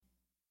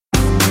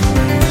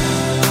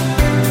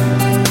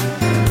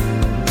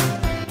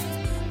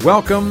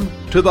Welcome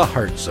to the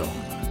Heart Zone,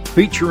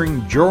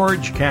 featuring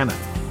George Cannon.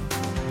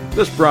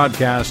 This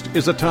broadcast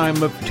is a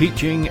time of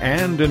teaching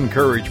and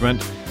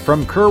encouragement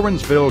from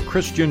Curwensville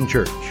Christian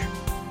Church.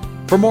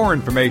 For more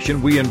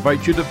information, we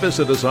invite you to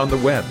visit us on the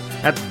web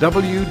at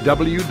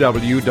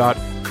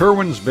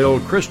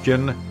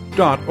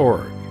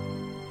www.curwensvillechristian.org.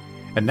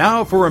 And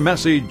now for a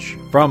message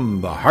from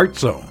the Heart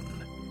Zone.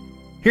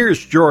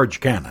 Here's George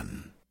Cannon.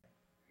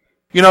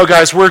 You know,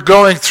 guys, we're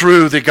going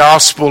through the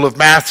Gospel of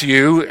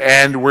Matthew,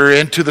 and we're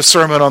into the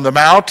Sermon on the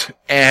Mount,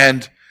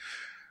 and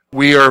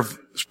we are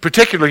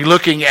particularly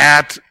looking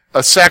at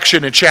a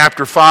section in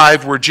chapter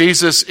 5 where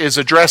Jesus is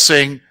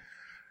addressing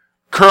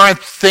current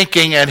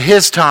thinking at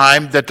his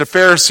time that the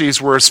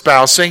Pharisees were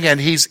espousing, and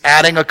he's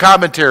adding a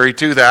commentary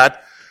to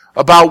that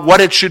about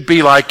what it should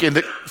be like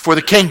for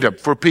the kingdom,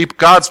 for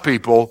God's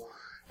people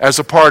as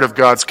a part of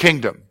God's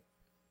kingdom.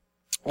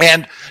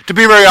 And to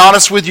be very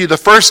honest with you, the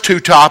first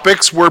two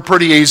topics were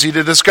pretty easy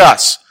to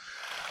discuss.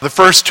 The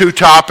first two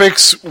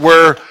topics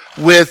were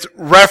with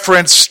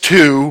reference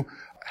to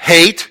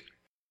hate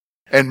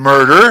and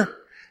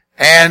murder,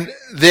 and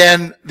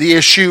then the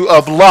issue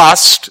of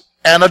lust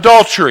and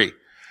adultery.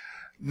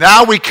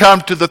 Now we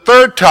come to the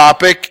third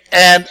topic,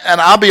 and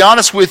I'll be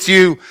honest with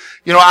you,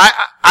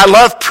 I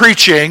love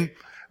preaching,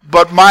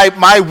 but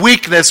my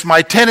weakness,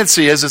 my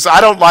tendency is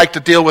I don't like to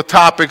deal with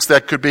topics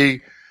that could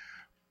be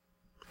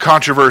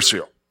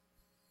controversial.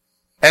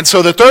 And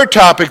so the third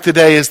topic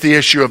today is the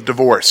issue of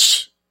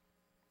divorce.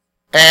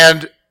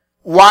 And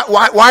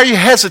why are you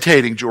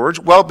hesitating, George?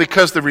 Well,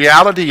 because the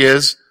reality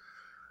is,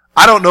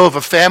 I don't know of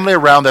a family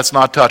around that's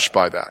not touched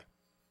by that.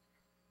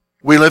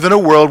 We live in a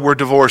world where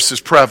divorce is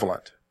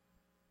prevalent.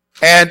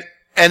 And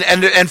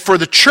for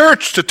the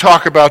church to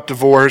talk about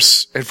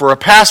divorce, and for a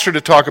pastor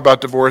to talk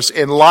about divorce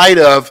in light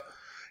of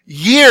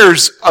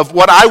years of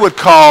what I would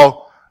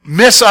call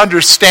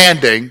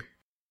misunderstanding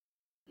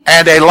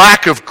and a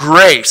lack of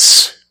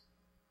grace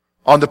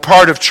on the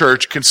part of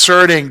church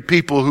concerning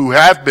people who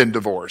have been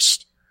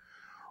divorced,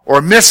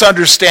 or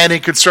misunderstanding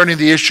concerning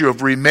the issue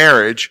of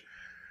remarriage.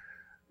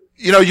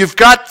 You've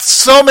got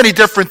so many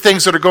different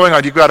things that are going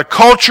on. You've got a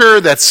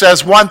culture that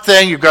says one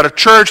thing, you've got a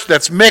church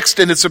that's mixed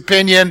in its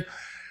opinion,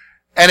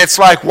 and it's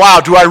like, wow,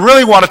 do I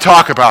really want to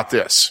talk about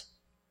this?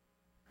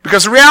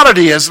 Because the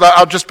reality is,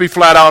 I'll just be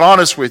flat out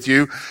honest with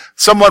you,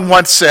 someone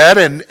once said,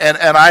 and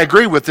I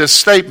agree with this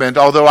statement,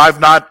 although I've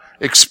not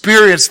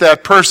experienced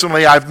that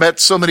personally, I've met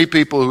so many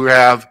people who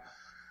have,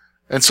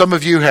 and some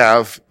of you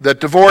have,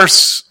 that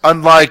divorce,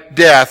 unlike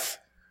death,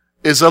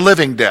 is a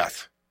living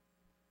death.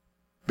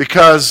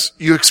 Because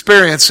you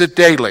experience it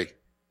daily.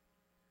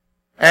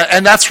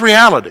 And that's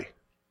reality.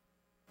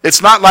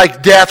 It's not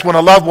like death when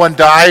a loved one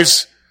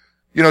dies,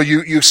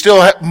 you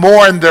still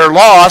mourn their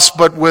loss,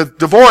 but with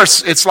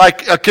divorce, it's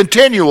like a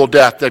continual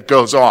death that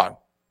goes on.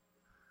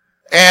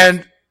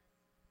 And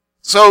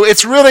so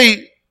it's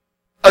really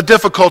a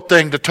difficult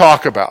thing to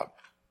talk about.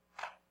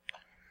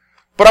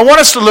 But I want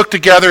us to look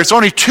together. It's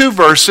only 2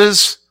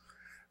 verses.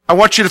 I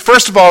want you to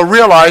first of all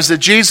realize that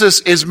Jesus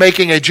is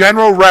making a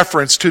general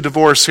reference to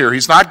divorce here.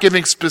 He's not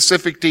giving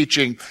specific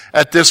teaching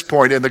at this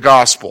point in the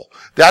gospel.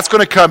 That's going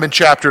to come in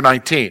chapter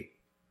 19.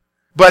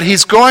 But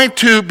he's going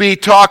to be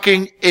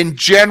talking in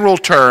general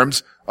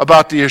terms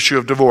about the issue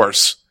of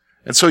divorce.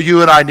 And so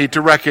you and I need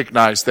to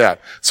recognize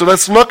that. So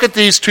let's look at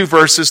these 2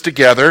 verses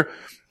together.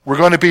 We're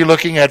going to be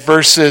looking at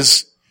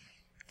verses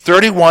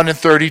 31 and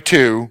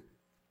 32.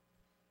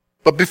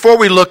 But before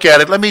we look at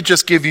it, let me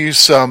just give you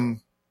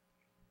some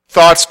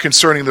thoughts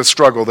concerning the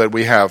struggle that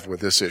we have with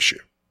this issue.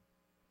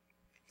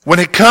 When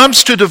it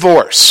comes to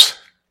divorce,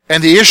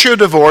 and the issue of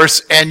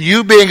divorce, and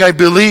you being a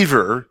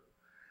believer,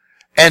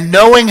 and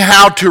knowing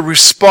how to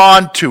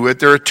respond to it,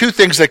 there are 2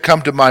 things that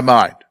come to my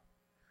mind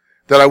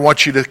that I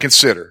want you to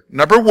consider.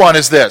 Number 1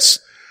 is this.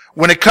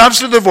 When it comes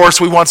to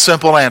divorce, we want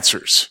simple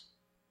answers.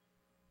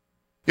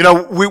 We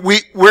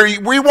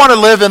want to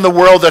live in the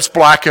world that's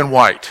black and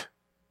white.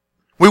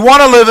 We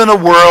want to live in a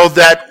world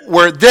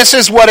where this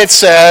is what it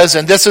says,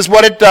 and this is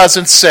what it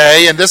doesn't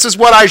say, and this is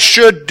what I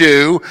should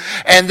do,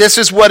 and this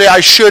is what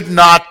I should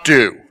not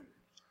do.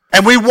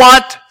 And we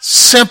want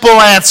simple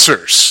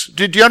answers.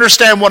 Did you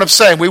understand what I'm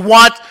saying? We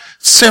want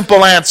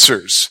simple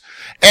answers.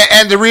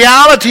 And the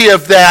reality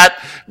of that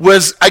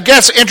was, I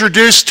guess,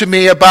 introduced to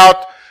me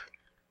about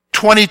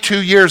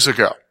 22 years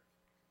ago.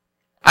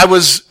 I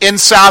was in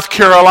South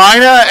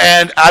Carolina,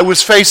 and I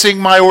was facing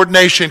my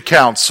ordination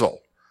council.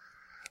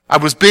 I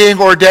was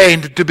being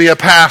ordained to be a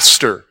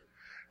pastor.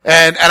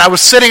 And I was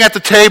sitting at the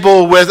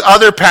table with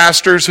other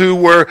pastors who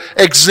were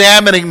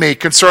examining me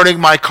concerning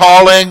my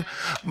calling,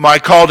 my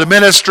call to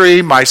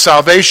ministry, my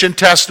salvation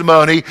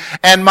testimony,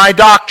 and my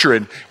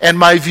doctrine, and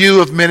my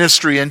view of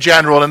ministry in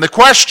general. And the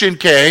question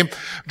came,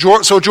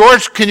 so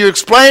George, can you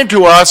explain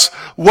to us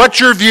what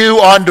your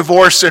view on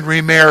divorce and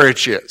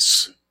remarriage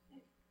is?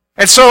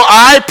 And so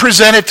I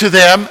presented to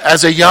them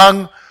as a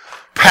young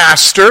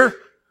pastor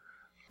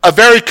a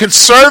very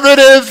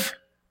conservative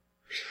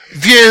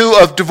view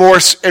of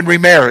divorce and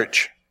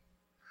remarriage.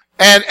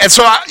 And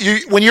so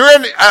when you're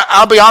in,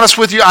 I'll be honest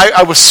with you,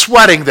 I was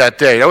sweating that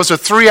day. That was a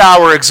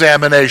 3-hour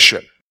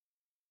examination.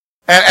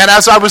 And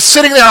as I was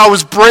sitting there, I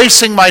was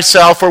bracing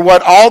myself for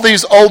what all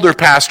these older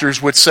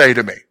pastors would say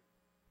to me.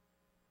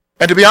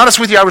 And to be honest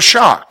with you, I was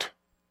shocked.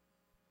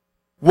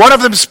 One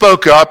of them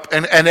spoke up,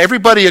 and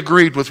everybody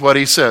agreed with what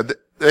he said.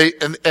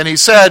 And he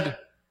said,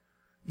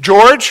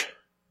 George,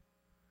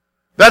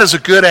 that is a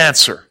good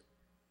answer.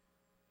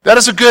 That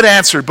is a good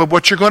answer, but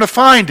what you're going to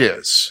find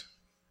is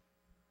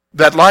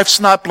that life's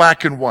not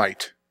black and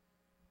white.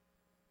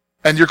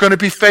 And you're going to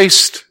be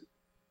faced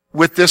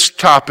with this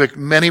topic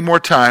many more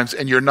times,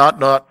 and you're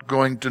not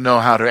going to know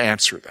how to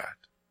answer that.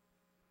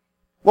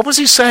 What was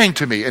he saying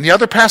to me? And the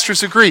other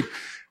pastors agreed.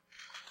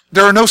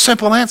 There are no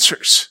simple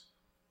answers.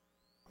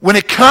 When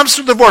it comes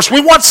to divorce,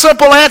 we want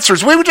simple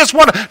answers. We just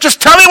want to,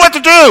 just tell me what to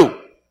do.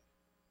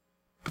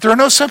 But there are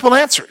no simple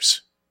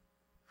answers.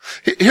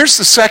 Here's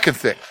the second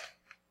thing.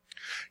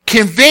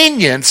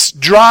 Convenience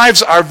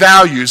drives our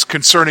values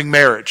concerning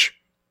marriage.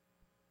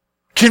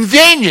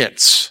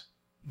 Convenience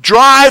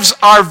drives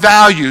our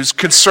values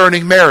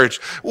concerning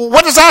marriage.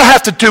 What does that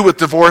have to do with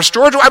divorce,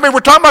 George? I mean, we're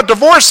talking about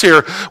divorce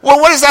here.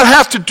 Well, what does that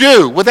have to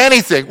do with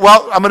anything?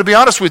 Well, I'm going to be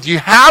honest with you.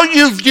 How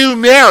you view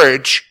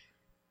marriage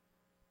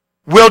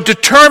will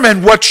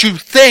determine what you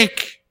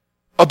think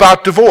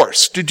about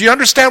divorce. Do you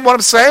understand what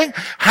I'm saying?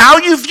 How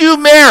you view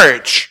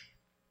marriage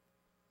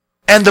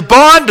and the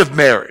bond of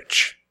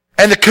marriage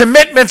and the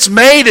commitments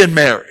made in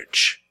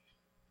marriage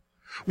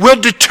will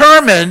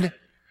determine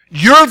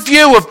your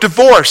view of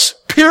divorce,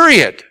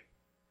 period.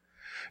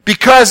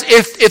 Because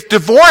if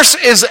divorce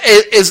is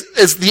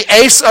the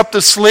ace up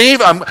the sleeve,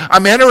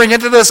 I'm entering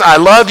into this, I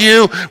love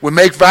you, we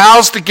make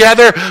vows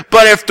together,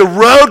 but if the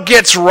road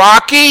gets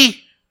rocky,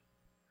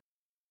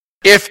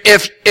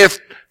 if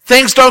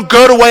things don't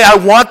go the way I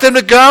want them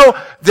to go,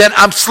 then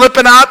I'm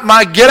slipping out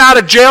my get out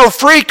of jail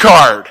free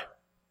card.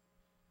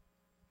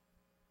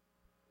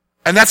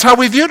 And that's how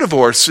we view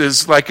divorce,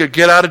 is like a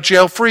get out of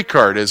jail free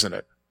card, isn't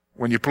it?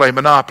 When you play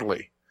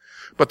Monopoly.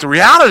 But the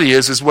reality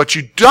is what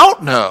you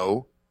don't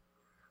know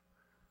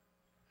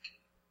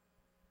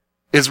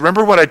is,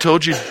 remember what I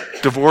told you,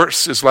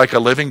 divorce is like a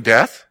living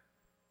death?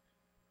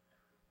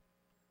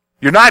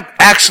 You're not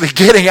actually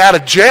getting out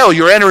of jail,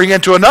 you're entering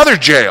into another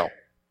jail.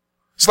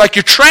 It's like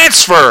you're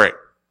transferring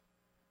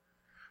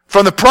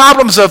from the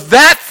problems of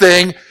that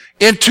thing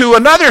into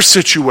another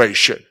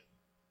situation.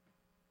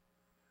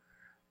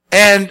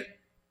 And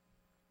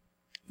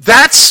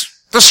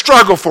that's the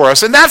struggle for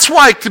us. And that's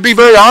why, to be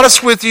very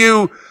honest with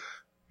you,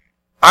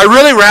 I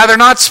really rather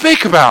not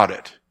speak about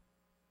it.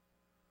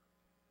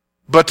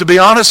 But to be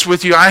honest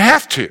with you, I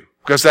have to,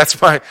 because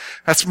that's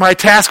my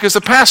task as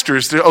a pastor,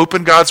 is to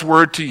open God's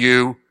Word to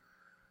you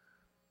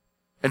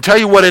and tell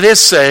you what it is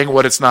saying,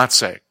 what it's not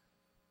saying.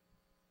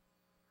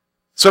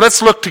 So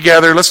let's look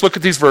together. Let's look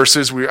at these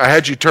verses. I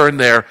had you turn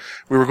there.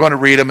 We were going to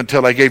read them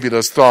until I gave you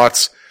those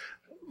thoughts.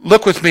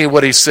 Look with me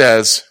what he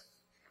says.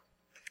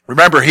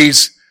 Remember,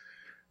 he's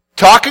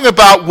talking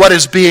about what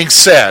is being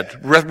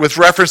said with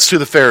reference to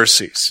the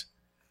Pharisees.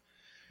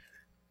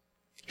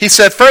 He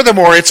said,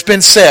 furthermore, it's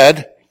been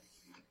said,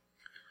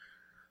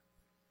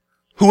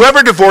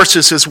 whoever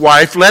divorces his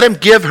wife, let him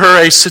give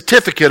her a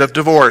certificate of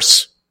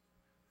divorce.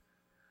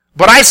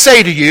 But I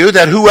say to you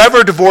that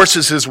whoever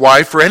divorces his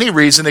wife for any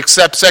reason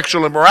except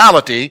sexual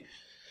immorality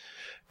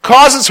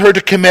causes her to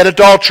commit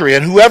adultery.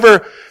 And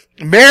whoever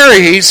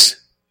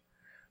marries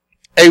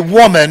a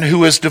woman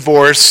who is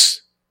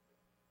divorced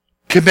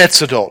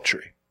commits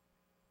adultery.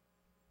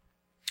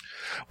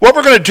 What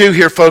we're going to do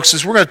here, folks,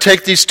 is we're going to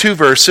take these two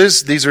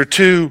verses. These are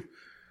two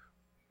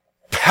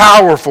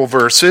powerful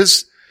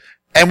verses,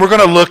 and we're going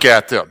to look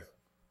at them.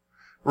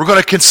 We're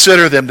going to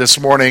consider them this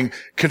morning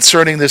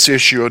concerning this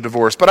issue of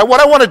divorce. But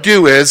what I want to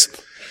do is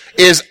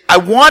I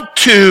want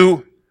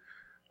to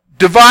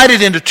divide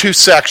it into two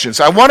sections.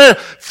 I want to,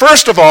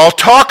 first of all,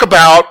 talk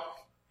about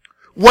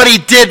what he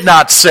did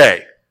not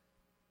say.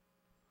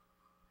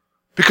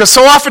 Because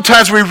so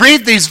oftentimes we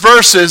read these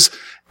verses,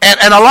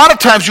 and a lot of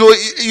times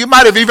you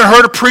might have even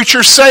heard a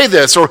preacher say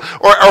this, or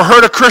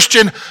heard a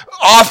Christian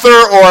author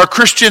or a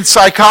Christian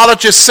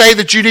psychologist say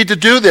that you need to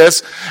do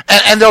this,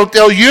 and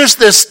they'll use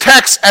this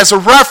text as a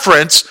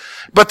reference.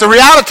 But the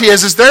reality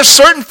is there's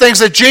certain things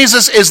that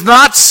Jesus is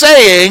not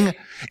saying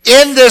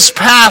in this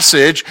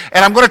passage,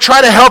 and I'm going to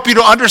try to help you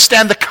to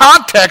understand the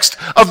context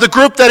of the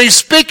group that he's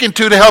speaking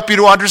to help you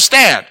to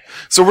understand.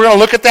 So we're going to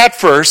look at that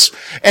first,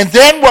 and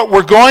then what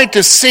we're going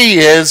to see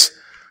is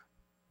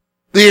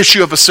the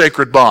issue of a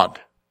sacred bond.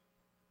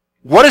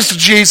 What is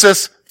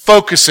Jesus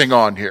focusing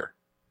on here?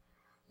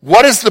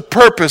 What is the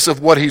purpose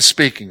of what he's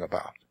speaking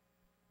about?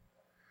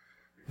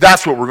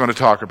 That's what we're going to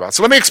talk about.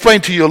 So let me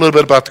explain to you a little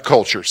bit about the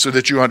culture so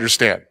that you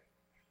understand.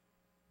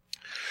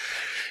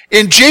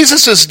 In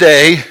Jesus'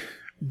 day,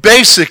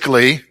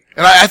 basically,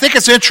 and I think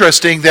it's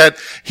interesting that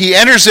he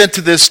enters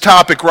into this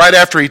topic right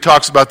after he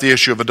talks about the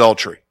issue of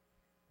adultery.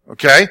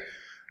 Okay?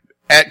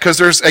 Because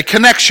there's a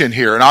connection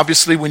here, and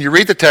obviously when you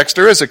read the text,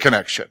 there is a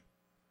connection.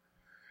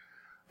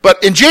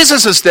 But in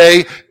Jesus'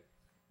 day,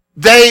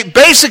 they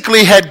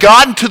basically had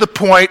gotten to the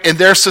point in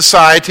their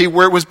society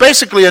where it was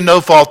basically a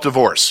no-fault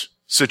divorce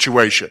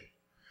situation.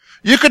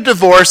 You could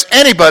divorce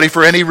anybody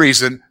for any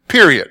reason,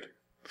 period.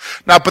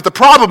 Now, but the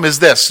problem is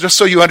this, just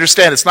so you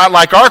understand, it's not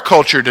like our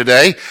culture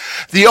today.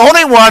 The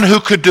only one who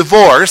could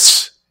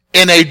divorce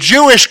in a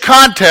Jewish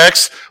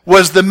context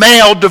was the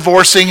male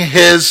divorcing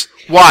his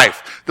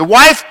wife. The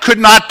wife could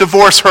not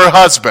divorce her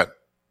husband.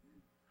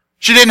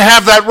 She didn't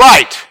have that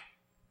right.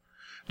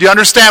 Do you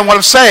understand what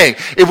I'm saying?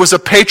 It was a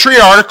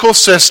patriarchal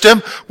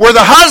system where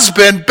the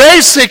husband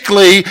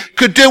basically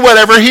could do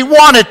whatever he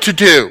wanted to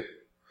do.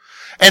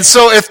 And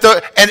so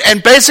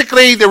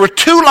basically there were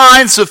two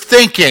lines of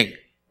thinking.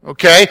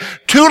 Okay?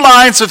 Two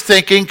lines of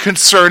thinking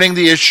concerning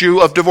the issue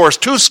of divorce.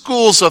 Two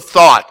schools of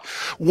thought.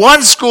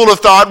 One school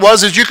of thought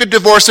was you could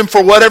divorce him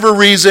for whatever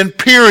reason,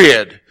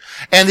 period.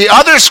 And the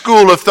other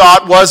school of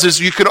thought was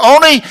you could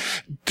only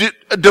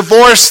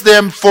divorce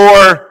them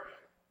for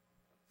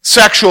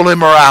sexual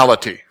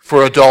immorality,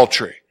 for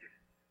adultery.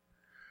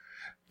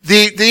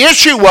 The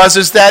issue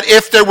was that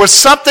if there was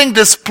something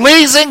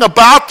displeasing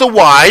about the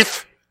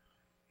wife,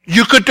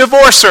 you could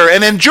divorce her.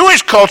 And in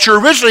Jewish culture,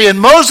 originally in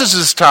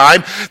Moses'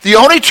 time, the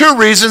only two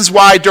reasons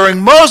why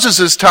during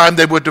Moses' time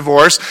they would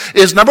divorce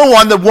is, number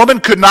one, the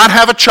woman could not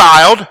have a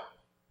child,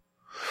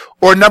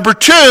 or number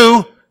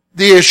two,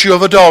 the issue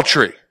of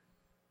adultery.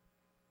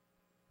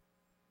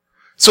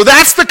 So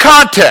that's the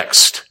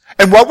context.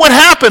 And what would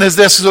happen is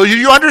this, so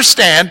you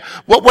understand,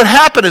 what would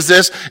happen is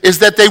this, is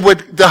that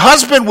the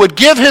husband would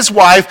give his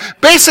wife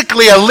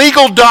basically a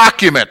legal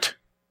document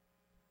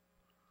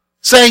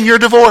saying you're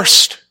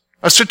divorced.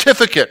 A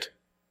certificate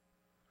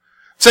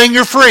saying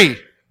you're free.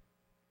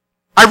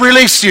 I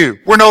release you.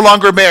 We're no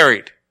longer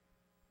married.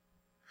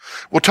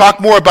 We'll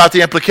talk more about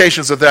the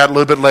implications of that a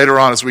little bit later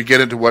on as we get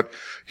into what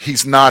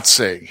he's not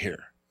saying here.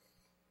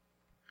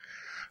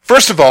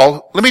 First of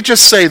all, let me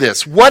just say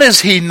this. What is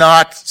he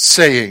not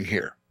saying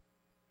here?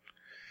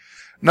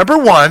 Number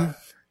one,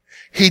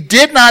 he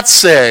did not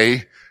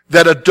say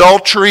that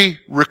adultery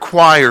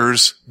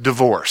requires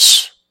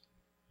divorce.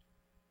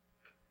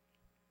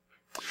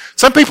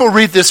 Some people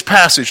read this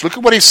passage. Look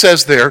at what he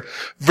says there,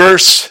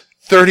 verse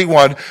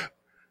 31,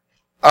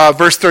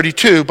 verse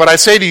 32. But I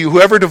say to you,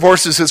 whoever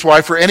divorces his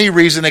wife for any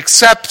reason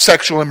except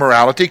sexual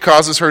immorality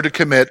causes her to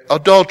commit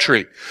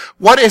adultery.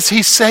 What is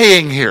he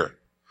saying here?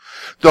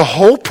 The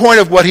whole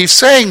point of what he's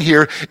saying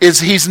here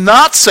is he's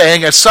not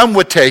saying, as some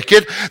would take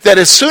it, that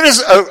as soon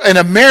as in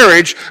a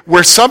marriage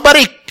where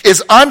somebody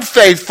is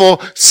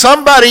unfaithful,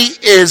 somebody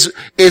is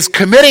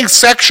committing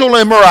sexual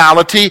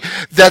immorality,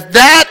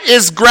 that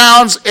is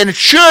grounds and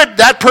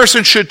that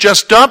person should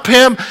just dump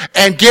him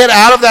and get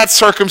out of that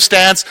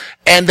circumstance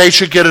and they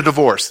should get a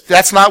divorce.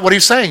 That's not what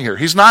he's saying here.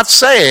 He's not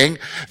saying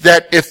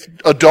that if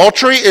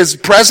adultery is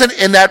present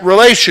in that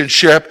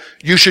relationship,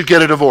 you should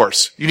get a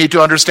divorce. You need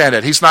to understand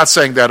that. He's not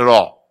saying that at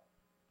all.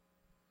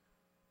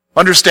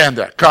 Understand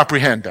that.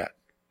 Comprehend that.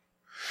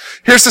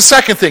 Here's the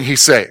second thing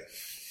he's saying.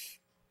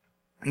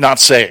 Not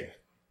saying.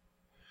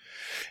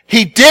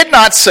 He did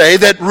not say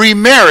that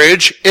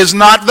remarriage is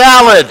not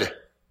valid.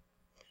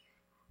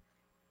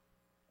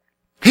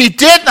 He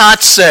did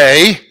not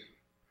say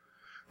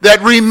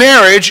that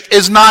remarriage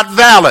is not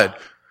valid.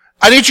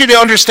 I need you to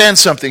understand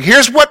something.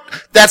 Here's what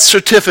that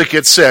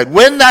certificate said.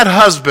 When that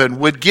husband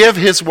would give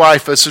his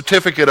wife a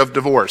certificate of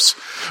divorce,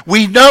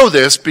 we know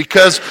this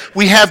because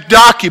we have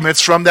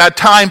documents from that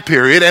time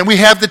period and we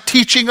have the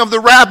teaching of the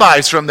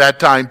rabbis from that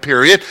time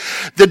period.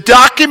 The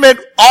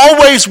document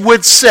always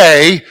would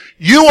say,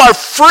 you are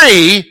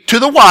free to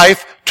the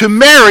wife to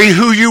marry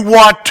who you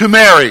want to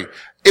marry.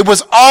 It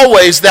was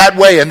always that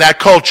way in that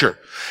culture.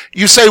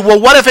 You say, well,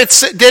 what if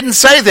it didn't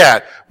say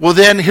that? Well,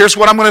 then here's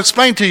what I'm going to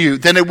explain to you.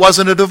 Then it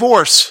wasn't a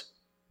divorce.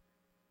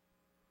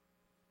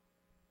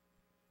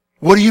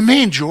 What do you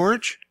mean,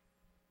 George?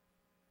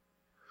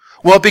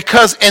 Well,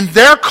 because in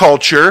their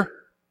culture,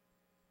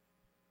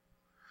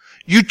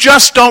 you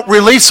just don't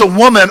release a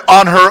woman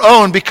on her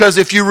own, because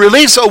if you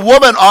release a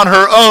woman on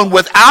her own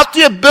without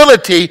the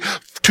ability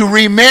to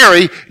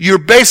remarry, you're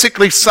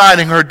basically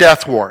signing her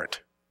death warrant.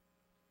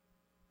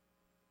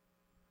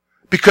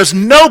 Because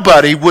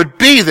nobody would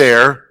be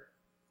there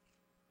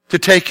to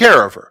take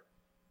care of her.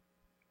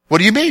 What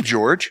do you mean,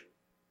 George?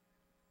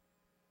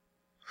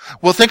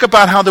 Well, think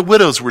about how the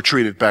widows were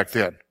treated back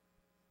then.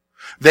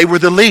 They were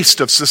the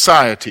least of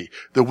society,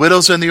 the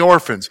widows and the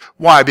orphans.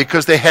 Why?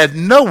 Because they had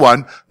no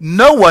one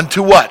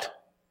to what?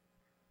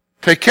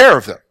 Take care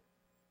of them.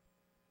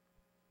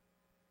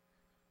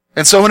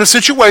 And so in a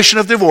situation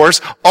of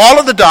divorce, all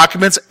of the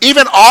documents,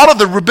 even all of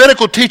the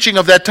rabbinical teaching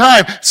of that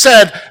time,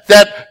 said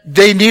that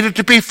they needed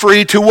to be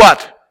free to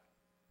what?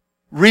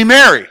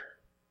 Remarry.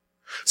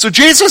 So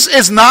Jesus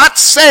is not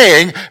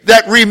saying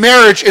that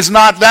remarriage is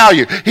not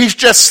valued. He's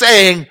just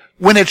saying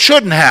when it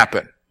shouldn't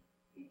happen.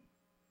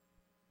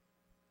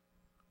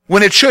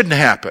 When it shouldn't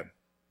happen.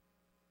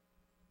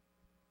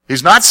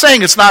 He's not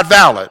saying it's not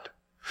valid.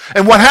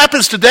 And what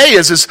happens today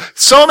is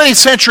so many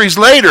centuries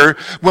later,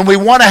 when we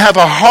want to have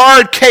a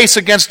hard case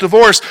against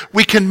divorce,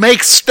 we can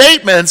make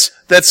statements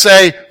that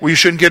say, well, you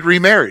shouldn't get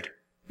remarried.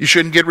 You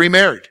shouldn't get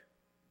remarried.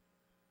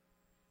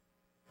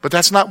 But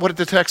that's not what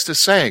the text is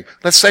saying.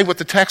 Let's say what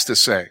the text is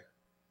saying.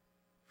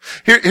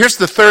 Here's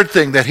the third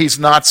thing that he's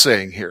not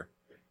saying here.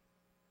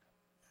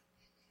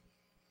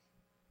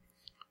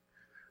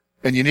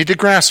 And you need to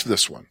grasp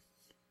this one.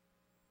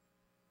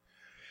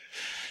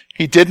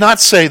 He did not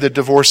say that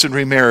divorce and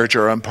remarriage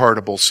are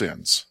unpardonable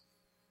sins.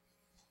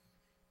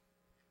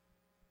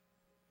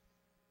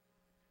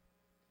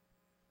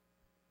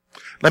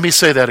 Let me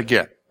say that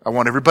again. I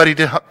want everybody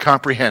to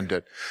comprehend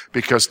it,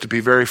 because to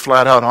be very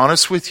flat out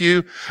honest with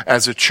you,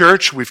 as a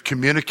church, we've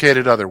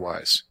communicated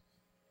otherwise.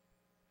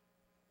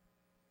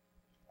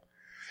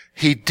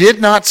 He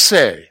did not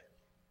say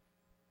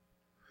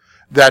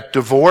that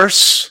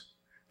divorce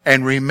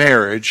and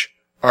remarriage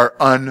are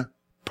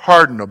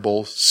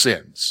unpardonable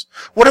sins.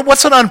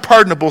 What's an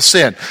unpardonable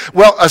sin?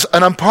 Well,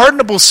 an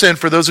unpardonable sin,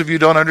 for those of you who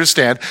don't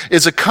understand,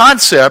 is a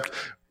concept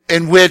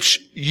in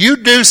which you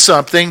do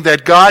something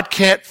that God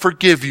can't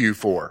forgive you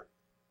for.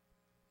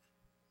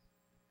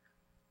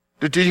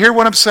 Did you hear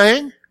what I'm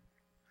saying?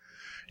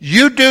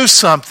 You do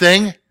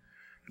something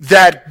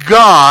that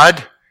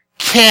God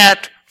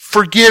can't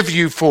forgive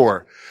you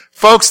for.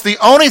 Folks, the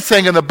only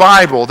thing in the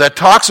Bible that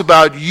talks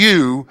about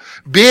you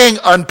being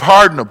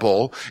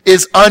unpardonable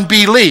is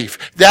unbelief.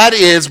 That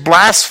is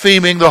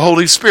blaspheming the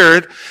Holy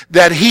Spirit,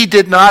 that He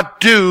did not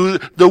do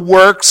the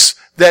works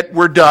that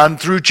were done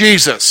through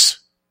Jesus.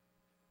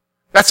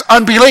 That's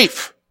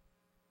unbelief.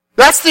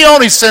 That's the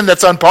only sin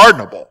that's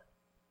unpardonable.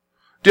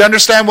 Do you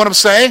understand what I'm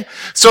saying?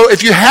 So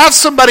if you have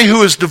somebody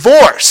who is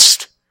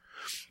divorced,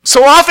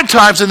 so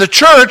oftentimes in the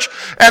church,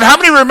 and how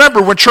many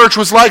remember when church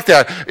was like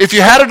that? If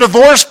you had a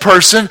divorced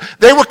person,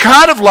 they were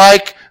kind of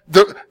like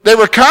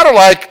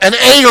an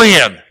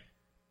alien.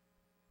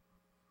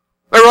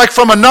 They were like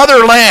from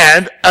another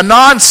land, a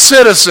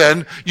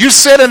non-citizen. You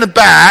sit in the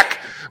back.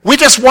 We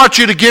just want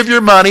you to give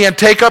your money and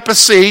take up a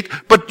seat,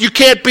 but you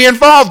can't be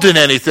involved in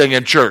anything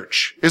in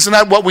church. Isn't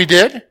that what we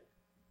did?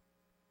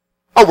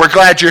 Oh, we're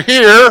glad you're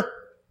here.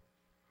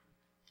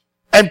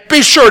 And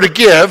be sure to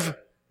give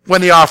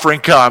when the offering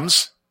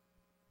comes.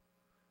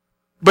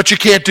 But you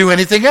can't do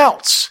anything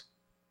else.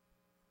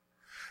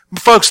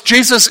 Folks,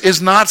 Jesus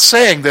is not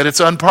saying that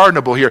it's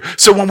unpardonable here.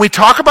 So when we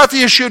talk about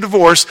the issue of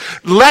divorce,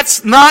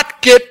 let's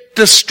not get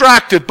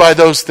distracted by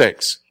those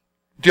things.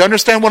 Do you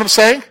understand what I'm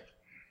saying?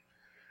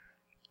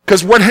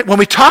 Because when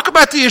we talk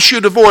about the issue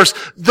of divorce,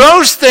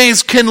 those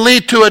things can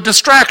lead to a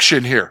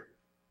distraction here.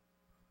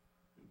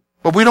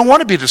 But we don't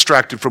want to be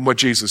distracted from what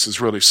Jesus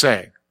is really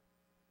saying.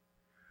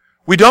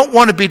 We don't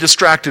want to be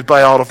distracted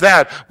by all of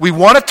that. We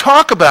want to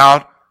talk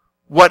about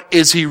what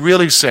is he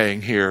really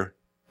saying here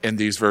in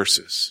these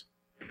verses.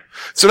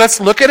 So let's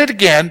look at it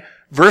again.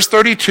 Verse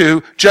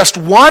 32, just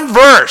one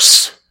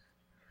verse.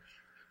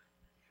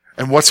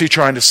 And what's he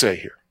trying to say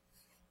here?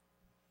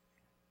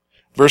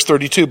 Verse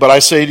 32, but I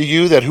say to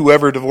you that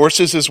whoever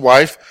divorces his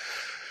wife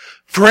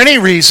for any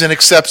reason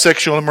except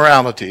sexual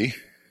immorality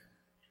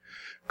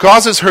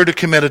causes her to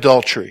commit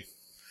adultery.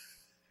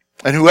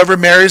 And whoever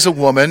marries a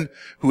woman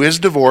who is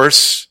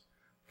divorced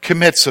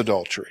commits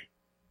adultery.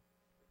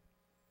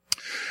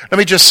 Let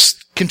me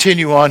just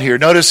continue on here.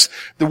 Notice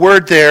the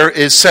word there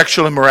is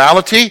sexual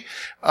immorality.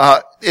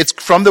 It's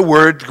from the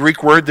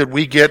Greek word that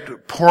we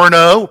get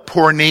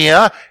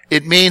porneia.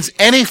 It means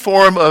any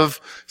form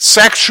of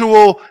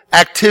sexual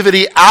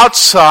activity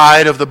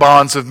outside of the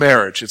bonds of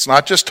marriage. It's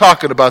not just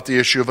talking about the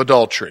issue of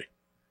adultery.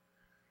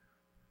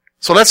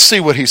 So let's see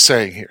what he's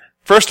saying here.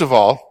 First of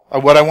all,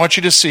 what I want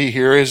you to see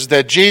here is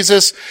that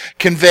Jesus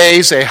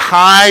conveys a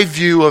high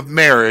view of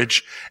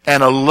marriage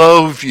and a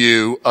low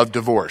view of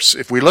divorce.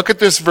 If we look at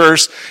this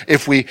verse,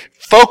 if we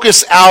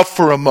focus out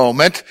for a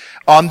moment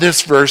on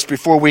this verse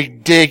before we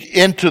dig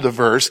into the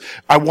verse,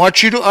 I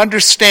want you to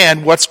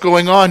understand what's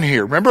going on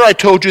here. Remember I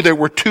told you there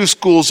were two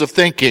schools of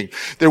thinking.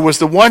 There was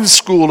the one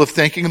school of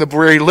thinking, the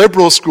very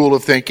liberal school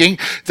of thinking,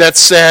 that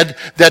said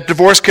that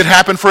divorce could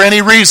happen for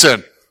any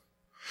reason.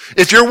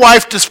 If your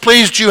wife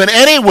displeased you in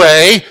any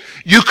way,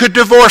 you could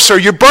divorce her.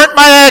 You burnt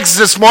my eggs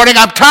this morning.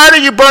 I'm tired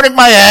of you burning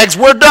my eggs.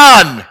 We're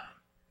done.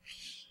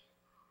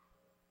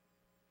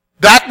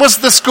 That was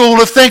the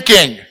school of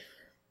thinking.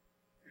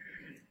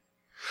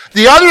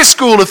 The other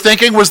school of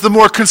thinking was the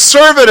more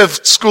conservative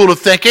school of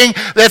thinking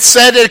that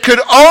said it could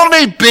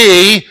only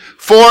be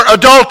for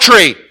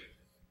adultery.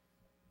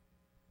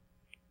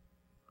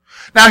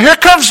 Now here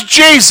comes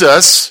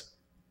Jesus,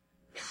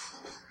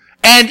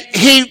 and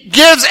he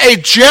gives a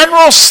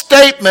general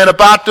statement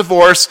about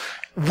divorce.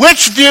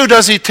 Which view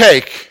does he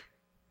take?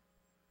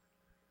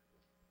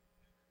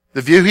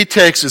 The view he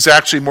takes is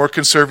actually more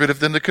conservative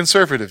than the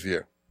conservative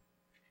view.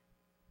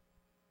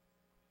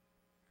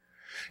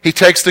 He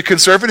takes the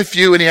conservative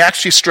view and he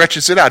actually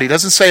stretches it out. He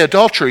doesn't say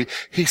adultery.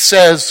 He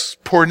says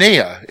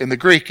porneia. In the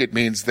Greek, it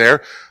means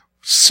there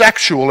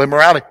sexual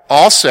immorality.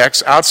 All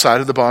sex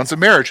outside of the bonds of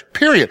marriage.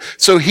 Period.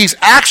 So he's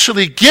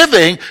actually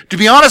giving, to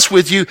be honest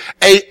with you,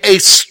 a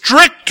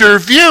stricter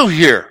view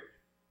here.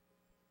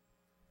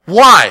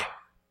 Why?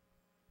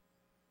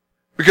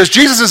 Because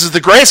Jesus is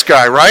the grace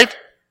guy, right?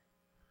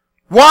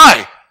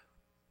 Why?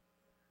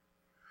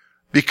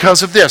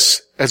 Because of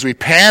this, as we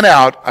pan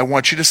out, I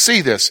want you to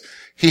see this.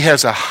 He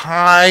has a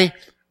high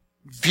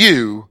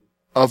view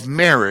of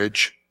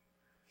marriage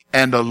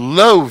and a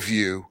low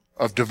view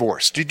of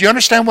divorce. Do you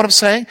understand what I'm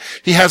saying?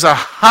 He has a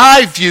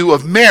high view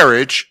of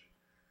marriage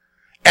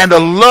and a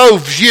low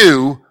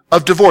view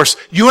of divorce.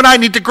 You and I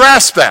need to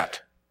grasp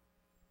that.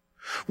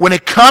 When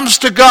it comes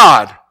to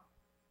God,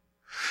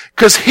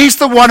 because He's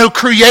the one who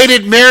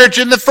created marriage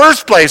in the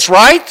first place,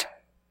 right?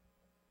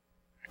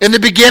 In the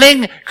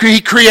beginning,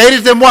 He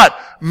created them what?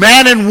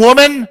 Man and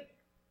woman?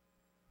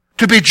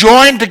 To be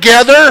joined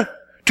together?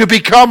 To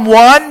become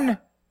one?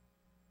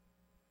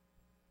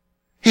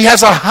 He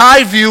has a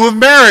high view of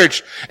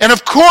marriage. And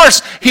of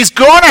course, He's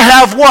going to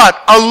have what?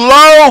 A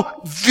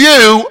low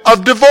view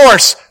of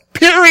divorce.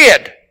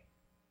 Period.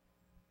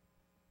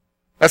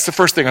 That's the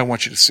first thing I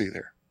want you to see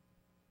there.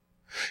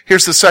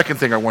 Here's the second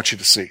thing I want you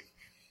to see.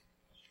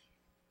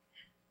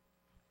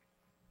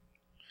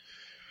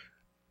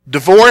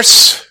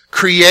 Divorce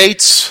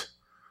creates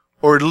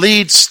or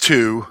leads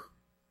to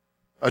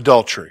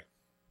adultery.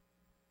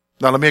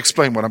 Now let me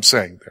explain what I'm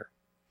saying there.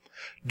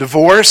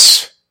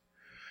 Divorce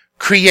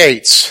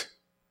creates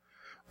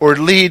or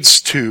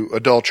leads to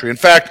adultery. In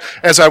fact,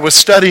 as I was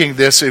studying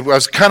this, I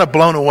was kind of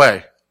blown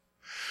away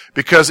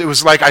because it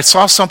was like I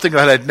saw something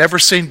that I'd never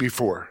seen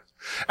before.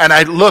 And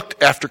I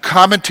looked after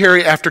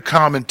commentary after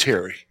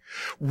commentary.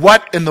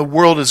 What in the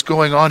world is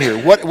going on here?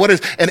 What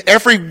is, and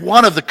every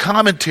one of the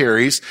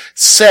commentaries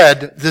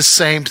said the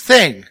same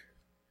thing.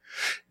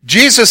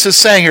 Jesus is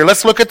saying here,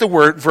 let's look at the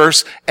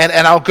verse, and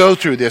I'll go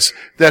through this,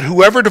 that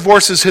whoever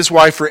divorces his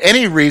wife for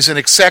any reason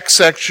except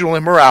sexual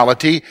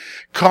immorality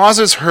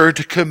causes her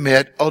to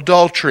commit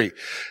adultery.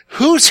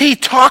 Who's he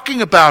talking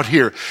about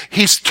here?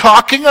 He's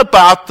talking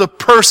about the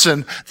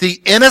person,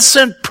 the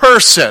innocent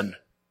person,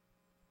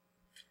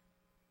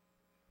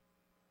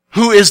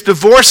 who is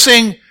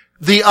divorcing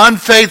the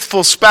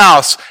unfaithful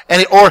spouse,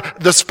 or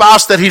the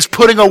spouse that he's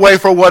putting away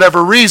for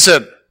whatever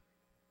reason.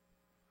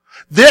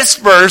 This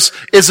verse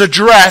is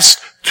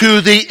addressed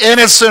to the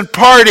innocent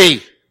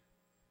party.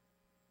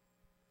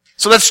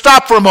 So let's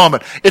stop for a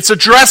moment. It's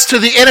addressed to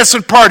the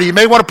innocent party. You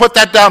may want to put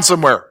that down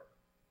somewhere.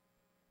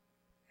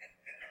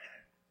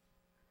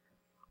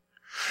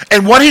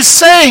 And what he's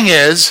saying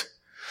is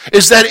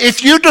that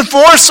if you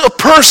divorce a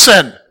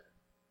person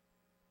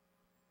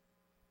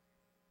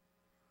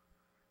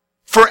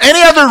for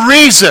any other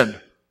reason,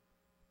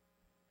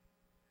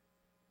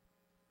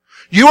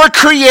 you are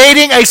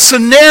creating a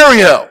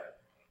scenario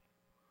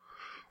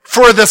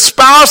for the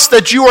spouse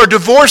that you are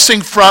divorcing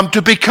from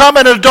to become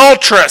an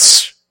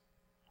adulteress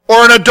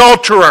or an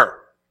adulterer.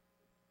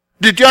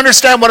 Did you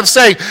understand what I'm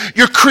saying?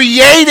 You're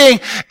creating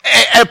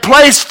a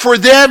place for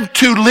them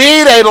to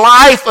lead a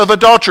life of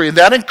adultery. And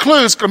that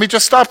includes, let me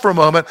just stop for a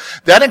moment,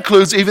 that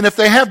includes even if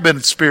they have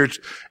been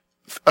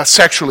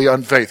sexually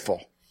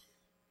unfaithful.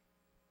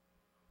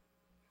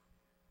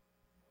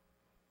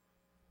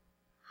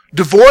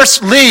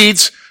 Divorce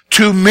leads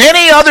to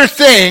many other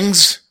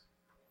things,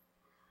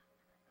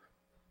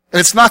 and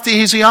it's not the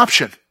easy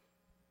option.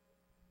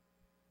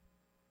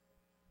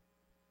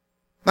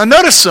 Now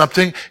notice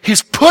something.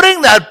 He's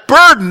putting that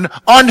burden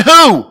on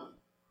who?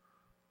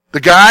 The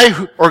guy,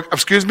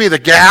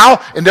 the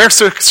gal. In their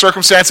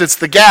circumstance, it's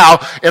the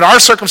gal. In our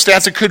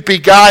circumstance, it could be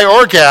guy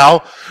or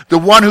gal, the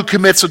one who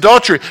commits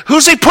adultery.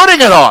 Who's he putting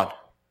it on?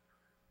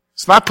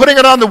 It's not putting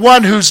it on the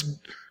one who's,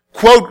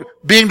 quote,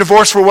 being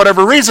divorced for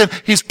whatever reason.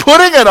 He's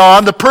putting it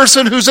on the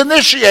person who's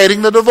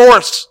initiating the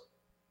divorce.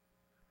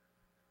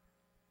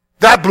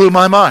 That blew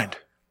my mind.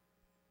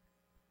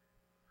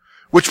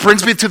 Which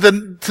brings me to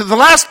the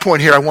last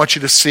point here I want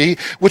you to see,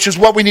 which is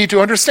what we need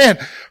to understand.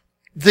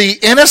 The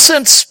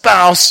innocent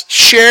spouse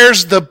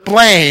shares the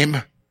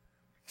blame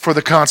for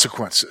the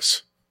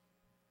consequences.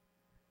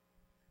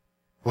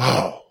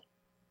 Whoa.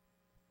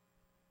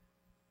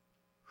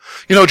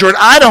 You know, George,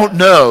 I don't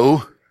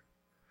know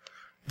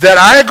that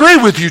I agree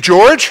with you,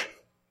 George.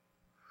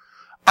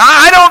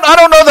 I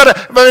don't know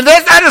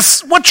that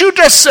is, what you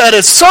just said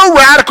is so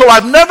radical.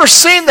 I've never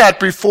seen that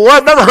before.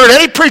 I've never heard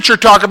any preacher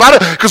talk about it,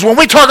 because when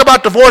we talk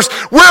about divorce,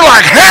 we're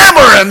like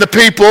hammering the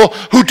people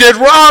who did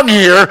wrong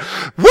here.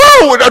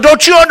 Whoa,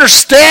 don't you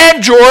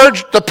understand,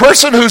 George, the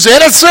person who's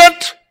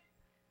innocent?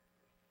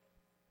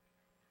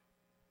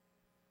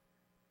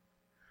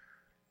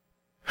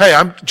 Hey,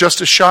 I'm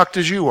just as shocked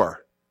as you are.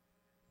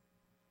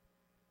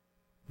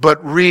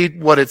 But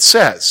read what it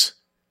says.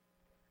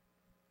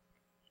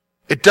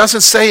 It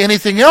doesn't say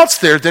anything else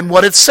there than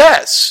what it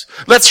says.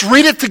 Let's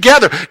read it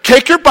together.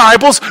 Take your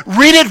Bibles,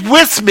 read it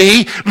with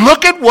me.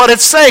 Look at what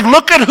it's saying.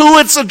 Look at who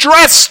it's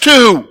addressed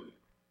to.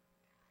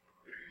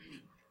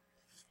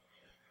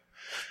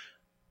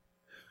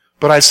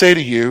 But I say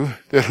to you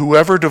that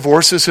whoever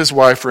divorces his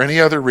wife for any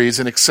other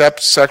reason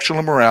except sexual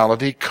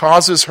immorality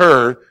causes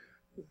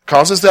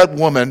that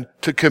woman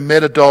to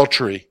commit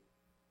adultery.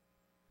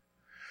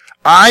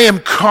 I am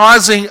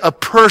causing a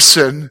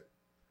person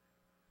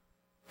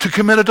to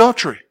commit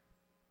adultery.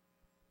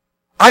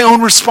 I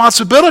own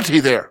responsibility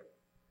there.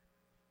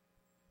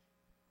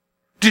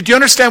 Did you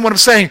understand what I'm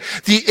saying?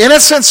 The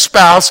innocent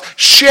spouse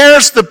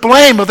shares the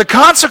blame of the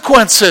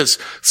consequences.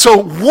 So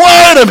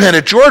wait a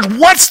minute, George,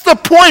 what's the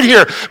point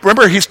here?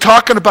 Remember, he's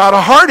talking about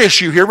a heart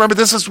issue here. Remember,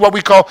 this is what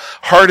we call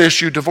heart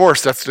issue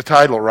divorce. That's the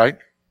title, right?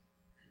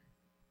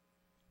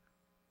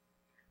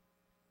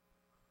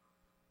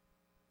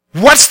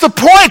 What's the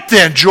point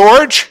then,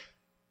 George?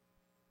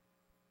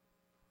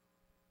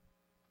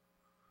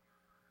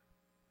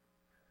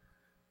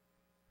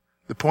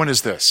 The point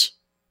is this.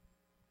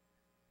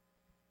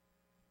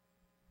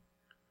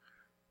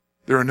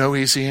 There are no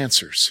easy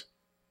answers.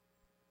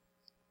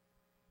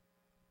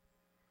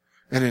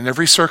 And in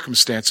every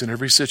circumstance, in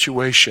every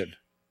situation,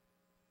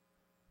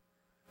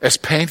 as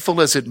painful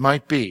as it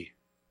might be,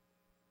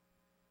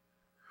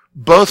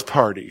 both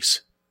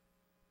parties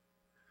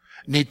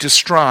need to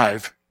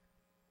strive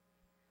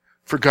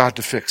for God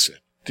to fix it.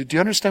 Did you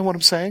understand what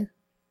I'm saying?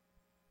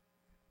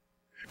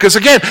 Because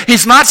again,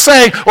 he's not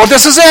saying, well,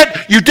 this is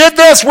it. You did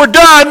this. We're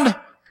done.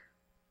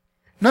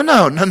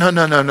 No.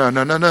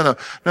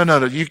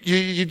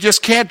 You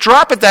just can't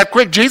drop it that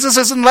quick. Jesus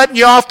isn't letting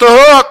you off the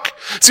hook.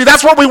 See,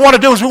 that's what we want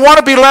to do, is we want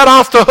to be let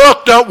off the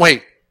hook, don't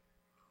we?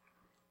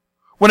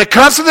 When it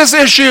comes to this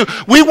issue,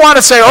 we want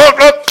to say, oh,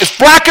 look, it's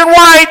black and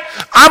white.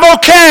 I'm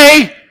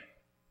okay.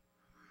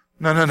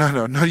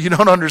 No, you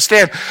don't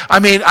understand. I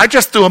mean, I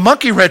just threw a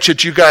monkey wrench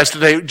at you guys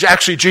today.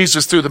 Actually,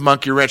 Jesus threw the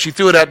monkey wrench. He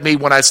threw it at me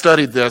when I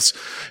studied this.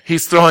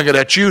 He's throwing it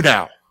at you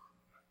now.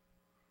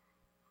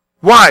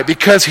 Why?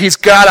 Because he's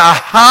got a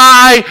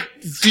high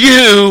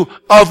view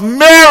of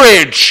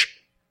marriage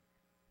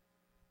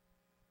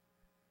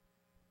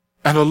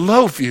and a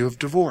low view of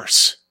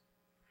divorce.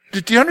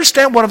 Do you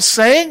understand what I'm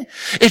saying?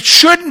 It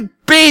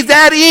shouldn't be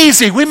that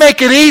easy. We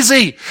make it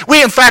easy.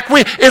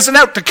 Isn't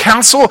that the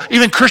counsel?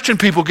 Even Christian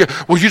people get,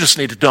 well, you just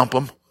need to dump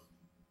them.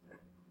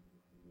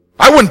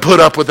 I wouldn't put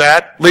up with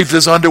that. Leave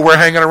his underwear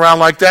hanging around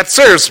like that.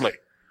 Seriously.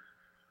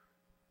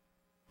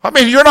 I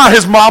mean, you're not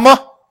his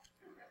mama.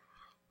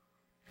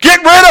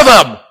 Get rid of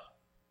them!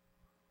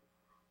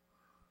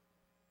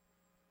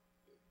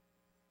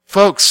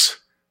 Folks,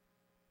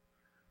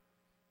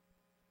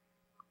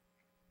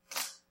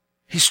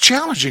 he's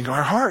challenging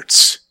our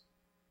hearts.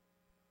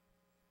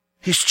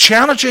 He's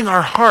challenging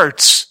our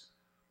hearts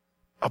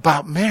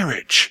about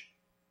marriage.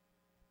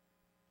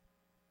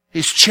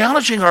 He's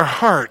challenging our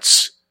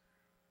hearts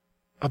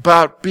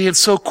about being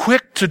so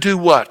quick to do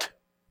what?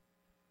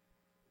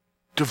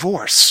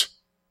 Divorce.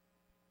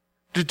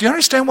 Do you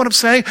understand what I'm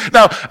saying?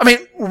 Now, I mean,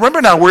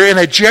 remember now, we're in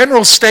a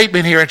general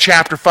statement here in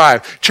chapter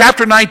 5.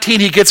 Chapter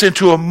 19, he gets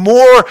into a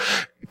more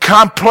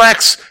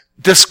complex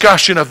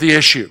discussion of the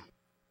issue.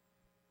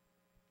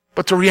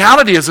 But the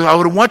reality is, I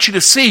would want you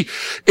to see,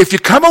 if you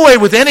come away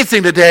with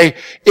anything today,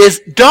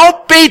 is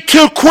don't be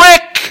too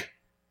quick.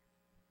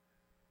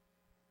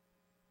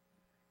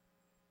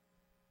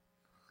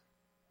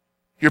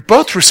 You're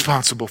both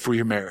responsible for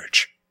your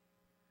marriage.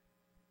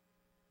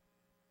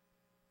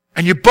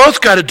 And you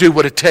both got to do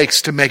what it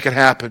takes to make it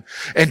happen.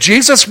 And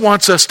Jesus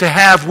wants us to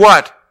have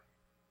what?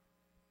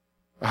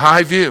 A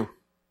high view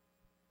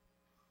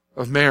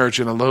of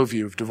marriage and a low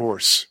view of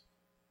divorce.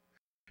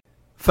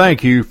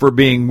 Thank you for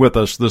being with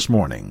us this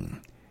morning.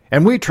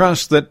 And we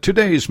trust that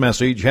today's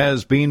message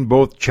has been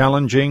both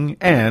challenging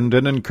and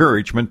an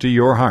encouragement to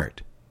your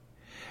heart.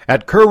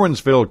 At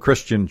Curwensville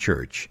Christian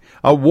Church,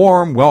 a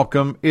warm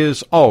welcome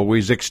is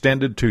always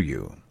extended to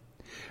you.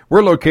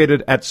 We're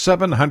located at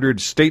 700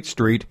 State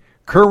Street,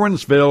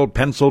 Curwensville,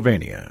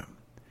 Pennsylvania.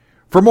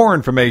 For more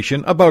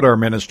information about our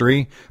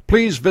ministry,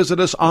 please visit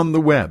us on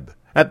the web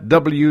at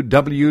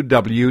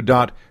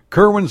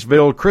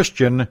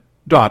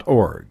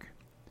www.curwensvillechristian.org.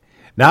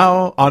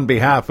 Now, on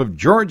behalf of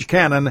George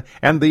Cannon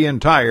and the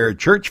entire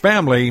church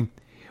family,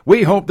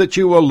 we hope that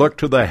you will look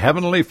to the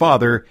Heavenly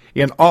Father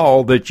in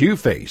all that you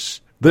face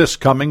this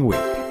coming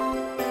week.